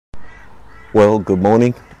Well, good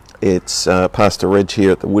morning. It's Pastor Reg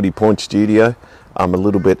here at the Woody Point Studio. I'm a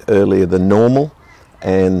little bit earlier than normal,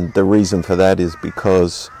 and the reason for that is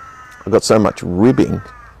because I got so much ribbing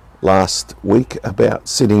last week about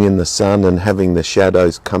sitting in the sun and having the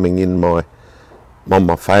shadows coming in on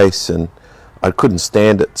my face, and I couldn't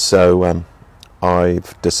stand it, so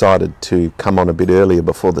I've decided to come on a bit earlier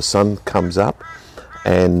before the sun comes up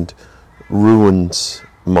and ruins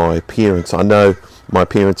my appearance. I know my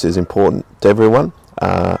appearance is important to everyone,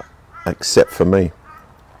 except for me.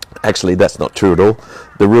 Actually, that's not true at all.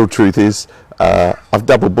 The real truth is I've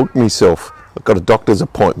double booked myself. I've got a doctor's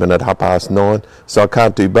appointment at 9:30, so I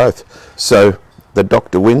can't do both. So the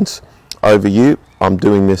doctor wins over you. I'm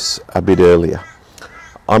doing this a bit earlier.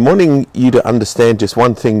 I'm wanting you to understand just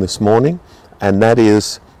one thing this morning, and that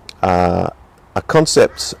is a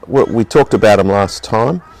concept. We talked about them last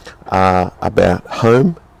time, about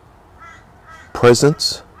home,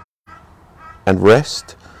 presence and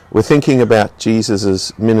rest. We're thinking about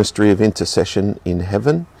Jesus' ministry of intercession in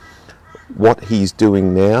heaven, what he's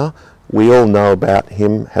doing now. We all know about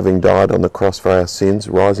him having died on the cross for our sins,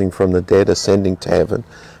 rising from the dead, ascending to heaven,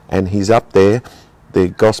 and he's up there. The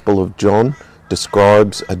Gospel of John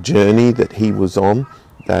describes a journey that he was on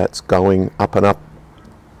that's going up and up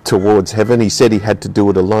towards heaven. He said he had to do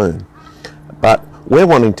it alone, but we're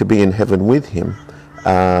wanting to be in heaven with him.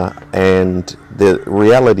 And the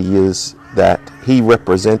reality is that he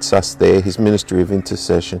represents us there, his ministry of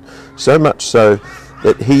intercession, so much so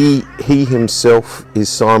that he himself is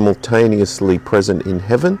simultaneously present in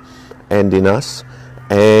heaven and in us,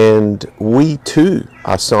 and we too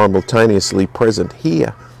are simultaneously present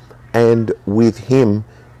here and with him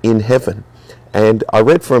in heaven. And I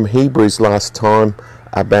read from Hebrews last time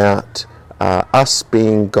about us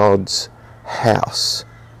being God's house.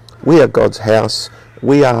 We are God's house.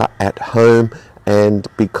 We are at home, and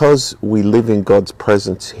because we live in God's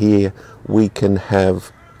presence here, we can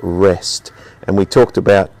have rest. And we talked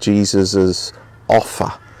about Jesus's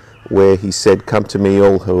offer, where he said, "Come to me,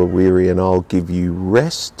 all who are weary, and I'll give you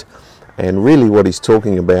rest." And really what he's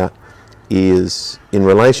talking about is, in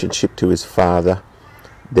relationship to his Father,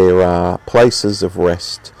 there are places of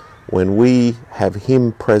rest. When we have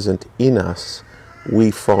him present in us, we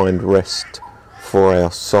find rest for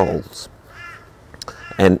our souls.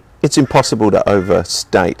 And it's impossible to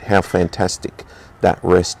overstate how fantastic that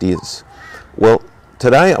rest is. Well,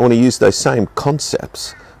 today I want to use those same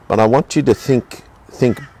concepts, but I want you to think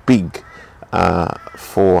big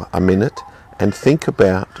for a minute and think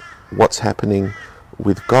about what's happening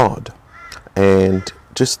with God. And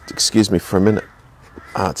just excuse me for a minute.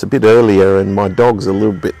 It's a bit earlier and my dog's got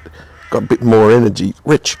a bit more energy.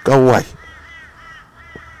 Rich, go away.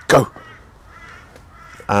 Go.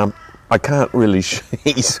 I can't really,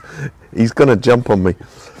 he's going to jump on me.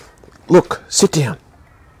 Look, sit down.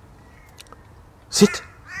 Sit.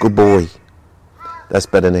 Good boy. That's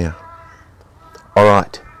better now. All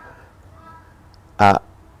right.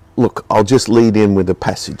 Look, I'll just lead in with a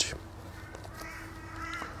passage.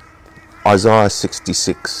 Isaiah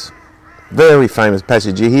 66. Very famous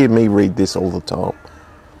passage. You hear me read this all the time.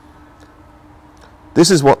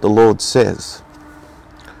 This is what the Lord says.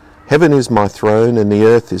 Heaven is my throne and the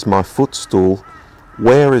earth is my footstool.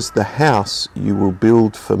 Where is the house you will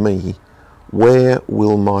build for me? Where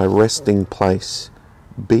will my resting place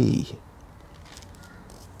be?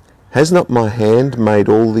 Has not my hand made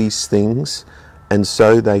all these things, and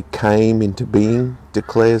so they came into being,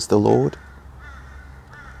 declares the Lord?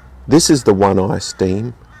 This is the one I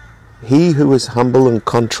esteem, he who is humble and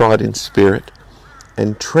contrite in spirit,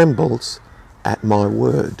 and trembles at my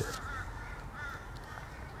word.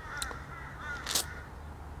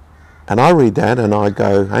 And I read that and I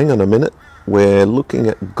go, hang on a minute, we're looking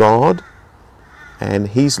at God, and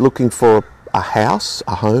he's looking for a house,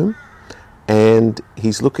 a home, and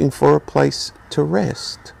he's looking for a place to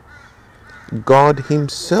rest. God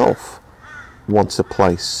himself wants a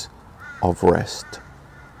place of rest.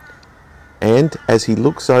 And as he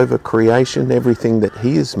looks over creation, everything that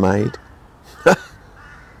he has made,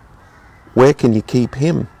 where can you keep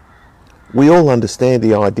him? We all understand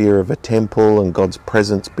the idea of a temple and God's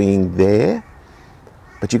presence being there,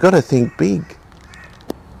 but you've got to think big.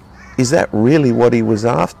 Is that really what he was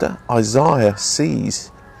after? Isaiah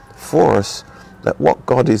sees for us that what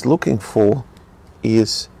God is looking for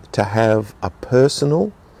is to have a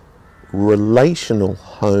personal, relational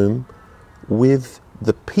home with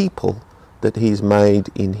the people that he's made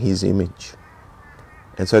in his image.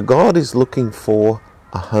 And so God is looking for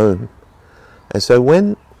a home. And so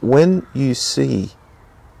when you see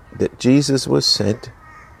that Jesus was sent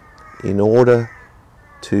in order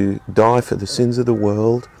to die for the sins of the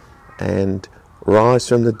world and rise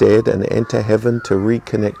from the dead and enter heaven to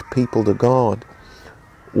reconnect people to God.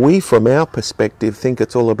 We, from our perspective, think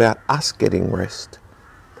it's all about us getting rest,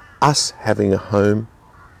 us having a home,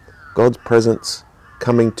 God's presence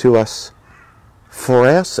coming to us for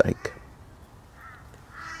our sake.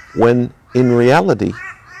 When in reality,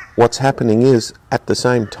 what's happening is, at the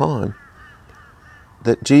same time,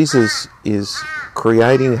 that Jesus is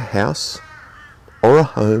creating a house or a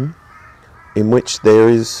home in which there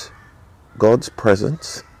is God's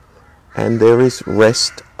presence and there is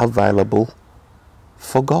rest available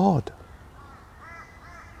for God.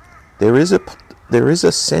 There is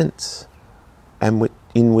a sense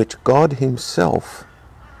in which God himself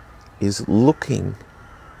is looking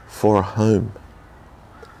for a home.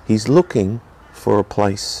 He's looking for a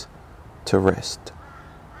place to rest.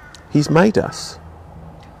 He's made us.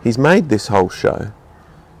 He's made this whole show,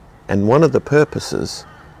 and one of the purposes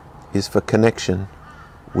is for connection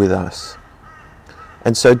with us.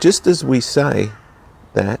 And so just as we say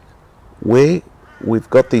that we've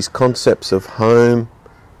got these concepts of home,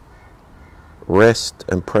 rest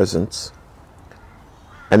and presence,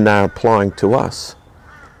 and they're applying to us,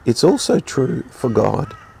 it's also true for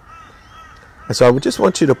God. And so I would just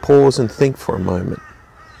want you to pause and think for a moment.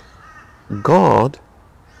 God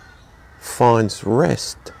finds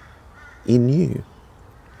rest in you.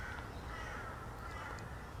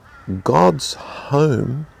 God's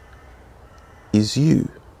home is you.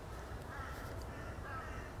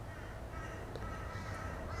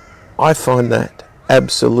 I find that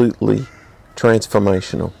absolutely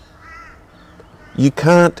transformational. You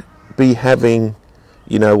can't be having,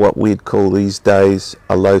 what we'd call these days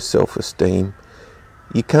a low self-esteem.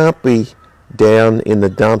 You can't be down in the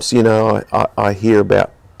dumps. I hear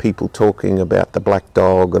about people talking about the black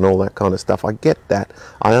dog and all that kind of stuff. I get that.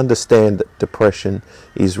 I understand that depression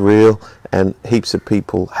is real and heaps of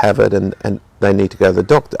people have it and they need to go to the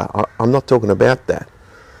doctor. I'm not talking about that.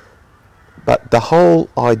 But the whole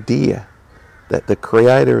idea that the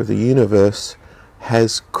creator of the universe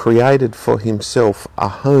has created for himself a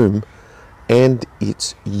home, and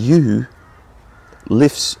it's you,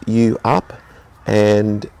 lifts you up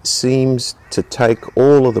and seems to take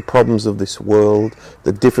all of the problems of this world,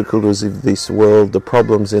 the difficulties of this world, the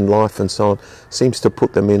problems in life and so on, seems to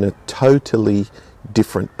put them in a totally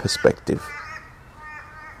different perspective.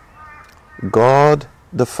 God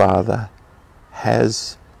the Father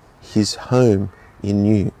has his home in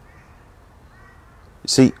you.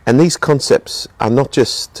 See, and these concepts are not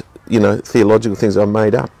just, theological things I've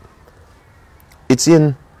made up. It's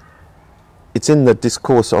in the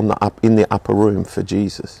discourse in the upper room for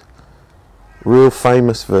Jesus. Real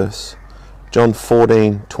famous verse, John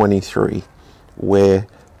 14:23, where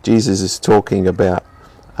Jesus is talking about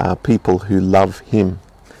people who love him,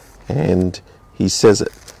 and he says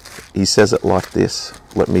it like this.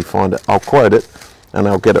 Let me find it. I'll quote it, and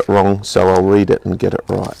I'll get it wrong, so I'll read it and get it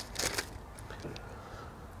right.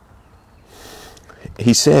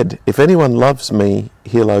 He said, "If anyone loves me,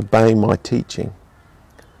 he'll obey my teaching.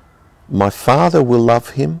 My Father will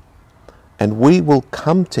love him, and we will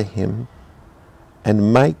come to him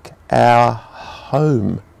and make our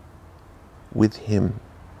home with him."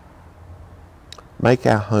 Make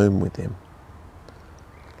our home with him.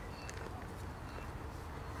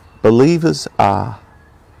 Believers are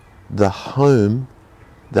the home,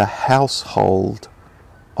 the household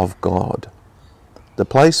of God. The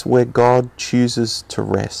place where God chooses to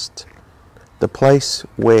rest. The place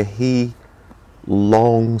where he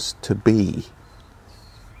longs to be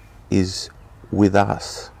is with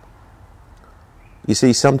us. You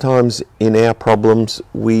see, sometimes in our problems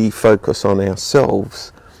we focus on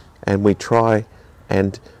ourselves and we try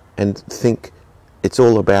and think it's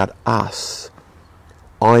all about us.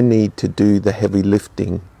 I need to do the heavy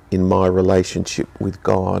lifting in my relationship with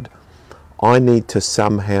God. I need to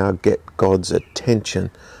somehow get God's attention.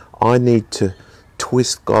 I need to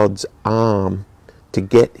twist God's arm to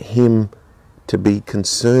get him to be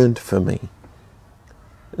concerned for me.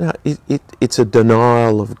 Now, it's a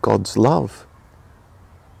denial of God's love.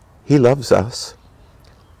 He loves us,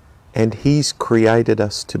 and he's created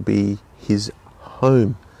us to be his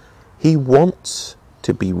home. He wants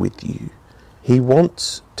to be with you. He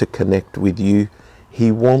wants to connect with you.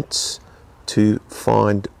 He wants to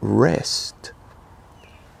find rest.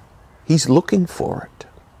 He's looking for it.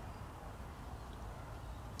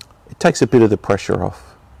 It takes a bit of the pressure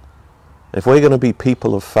off. If we're going to be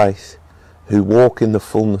people of faith who walk in the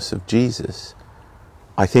fullness of Jesus,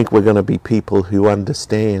 I think we're going to be people who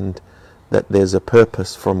understand that there's a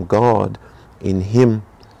purpose from God in him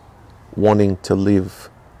wanting to live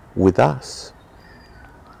with us.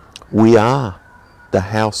 We are the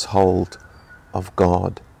household of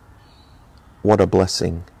God. What a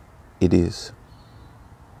blessing it is.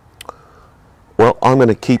 Well, I'm going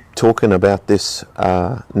to keep talking about this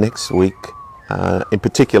next week. In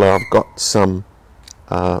particular, I've got some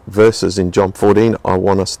verses in John 14 I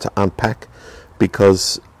want us to unpack,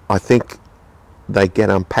 because I think they get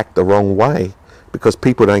unpacked the wrong way, because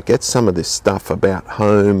people don't get some of this stuff about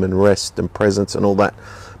home and rest and presence and all that.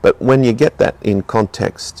 But when you get that in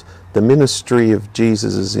context, the ministry of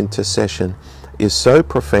Jesus' intercession is so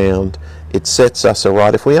profound, it sets us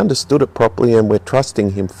aright. If we understood it properly and we're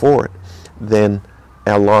trusting him for it, then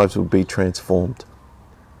our lives would be transformed.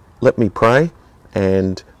 Let me pray,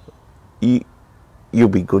 and you'll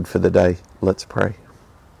be good for the day. Let's pray.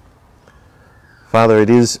 Father, it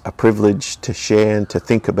is a privilege to share and to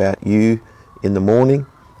think about you in the morning,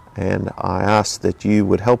 and I ask that you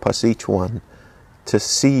would help us each one to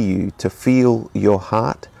see you, to feel your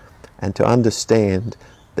heart, and to understand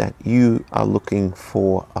that you are looking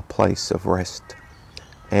for a place of rest,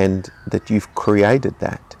 and that you've created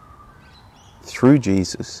that through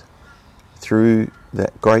Jesus, through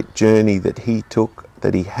that great journey that he took,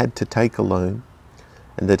 that he had to take alone,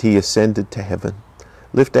 and that he ascended to heaven.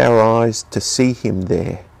 Lift our eyes to see him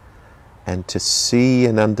there, and to see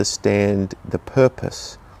and understand the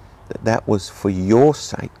purpose, that that was for your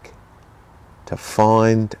sake, to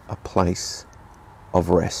find a place of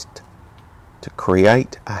rest, to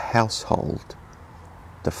create a household,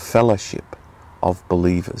 the fellowship of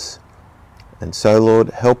believers. And so, Lord,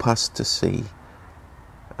 help us to see.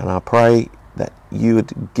 And I pray that you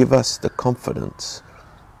would give us the confidence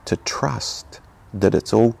to trust that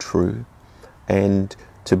it's all true, and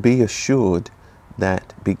to be assured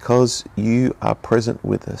that because you are present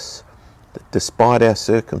with us, that despite our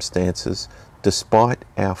circumstances, despite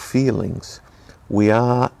our feelings, we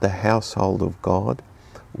are the household of God.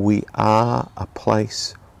 We are a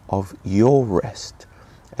place of your rest.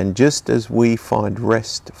 And just as we find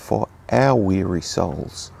rest for our weary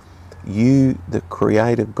souls, you, the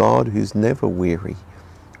Creator God who's never weary,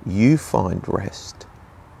 you find rest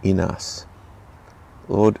in us.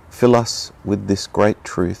 Lord, fill us with this great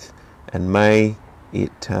truth, and may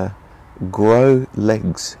it grow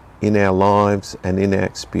legs in our lives and in our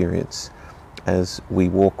experience as we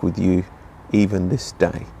walk with you even this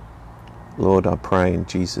day. Lord, I pray in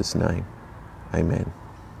Jesus' name. Amen.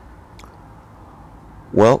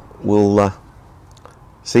 Well, we'll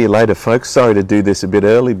see you later, folks. Sorry to do this a bit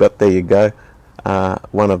early, but there you go.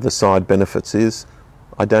 One of the side benefits is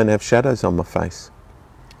I don't have shadows on my face.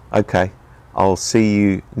 Okay, I'll see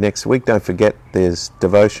you next week. Don't forget, there's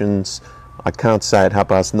devotions. I can't say at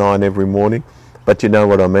 9:30 every morning, but you know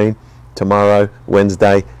what I mean. Tomorrow,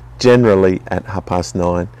 Wednesday, generally at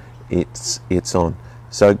 9:30, it's on.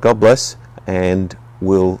 So God bless, and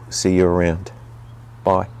we'll see you around.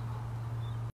 Bye.